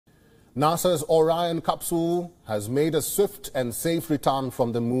NASA's Orion Capsule has made a swift and safe return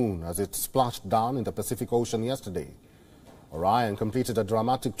from the moon as it splashed down in the Pacific Ocean yesterday. Orion completed a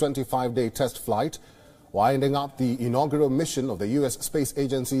dramatic 25-day test flight, winding up the inaugural mission of the U.S. Space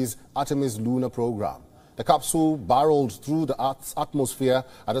Agency's Artemis lunar program. The capsule barreled through the Earth's atmosphere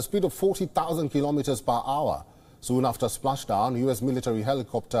at a speed of 40,000 kilometers per hour. Soon after splashdown, U.S. military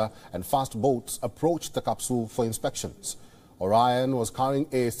helicopter and fast boats approached the capsule for inspections. Orion was carrying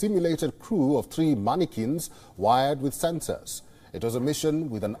a simulated crew of 3 mannequins wired with sensors. It was a mission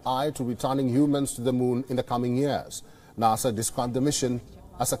with an eye to returning humans to the moon in the coming years. NASA described the mission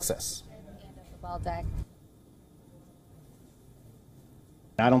a success.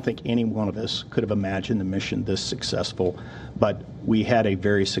 I don't think any one of us could have imagined the mission this successful, but we had a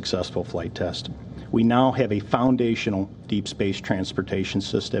very successful flight test. We now have a foundational deep space transportation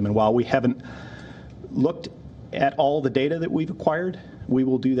system, and while we haven't looked at all the data that we've acquired, we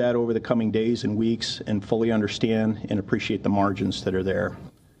will do that over the coming days and weeks and fully understand and appreciate the margins that are there.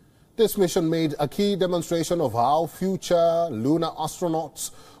 This mission made a key demonstration of how future lunar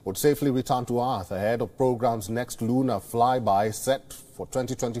astronauts would safely return to Earth ahead of program's next lunar flyby set for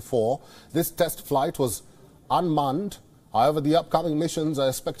 2024. This test flight was unmanned. However, the upcoming missions are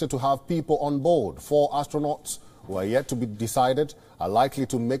expected to have people on board. 4 astronauts who are yet to be decided are likely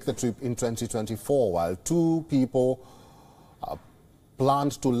to make the trip in 2024, while 2 people are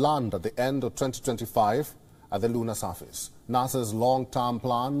planned to land at the end of 2025 at the lunar surface. NASA's long-term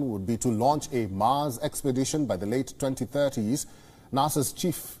plan would be to launch a Mars expedition by the late 2030s. NASA's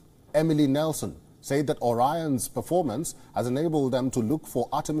chief, Emily Nelson, said that Orion's performance has enabled them to look for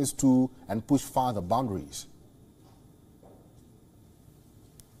Artemis 2 and push further boundaries.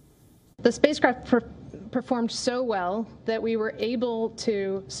 The spacecraft performed so well that we were able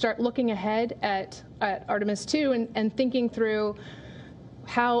to start looking ahead at Artemis 2 and thinking through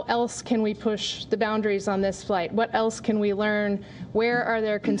how else can we push the boundaries on this flight? What else can we learn? Where are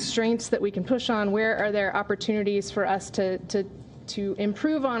there constraints that we can push on? Where are there opportunities for us to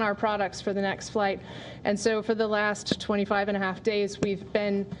improve on our products for the next flight? And so for the last 25.5 days, we've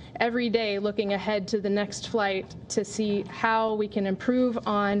been every day looking ahead to the next flight to see how we can improve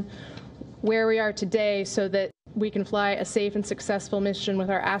on where we are today so that we can fly a safe and successful mission with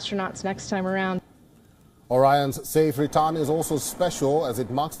our astronauts next time around. Orion's safe return is also special as it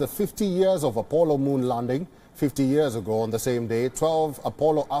marks the 50 years of Apollo moon landing. 50 years ago on the same day, 12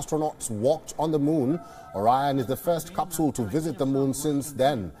 Apollo astronauts walked on the moon. Orion is the first capsule to visit the moon since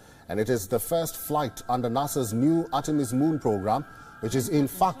then, and it is the first flight under NASA's new Artemis moon program, which is in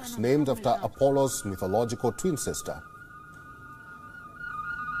fact named after Apollo's mythological twin sister.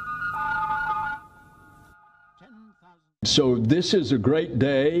 So this is a great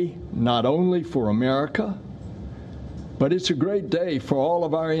day, not only for America, but it's a great day for all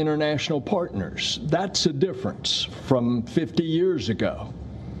of our international partners. That's a difference from 50 years ago.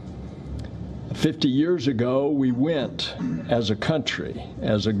 50 years ago, we went as a country,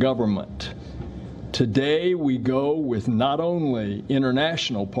 as a government. Today, we go with not only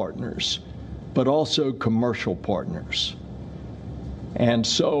international partners, but also commercial partners. And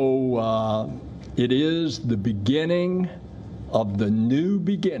so, it is the beginning of the new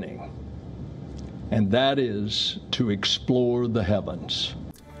beginning, and that is to explore the heavens.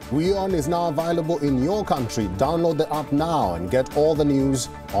 WION is now available in your country. Download the app now and get all the news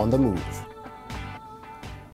on the move.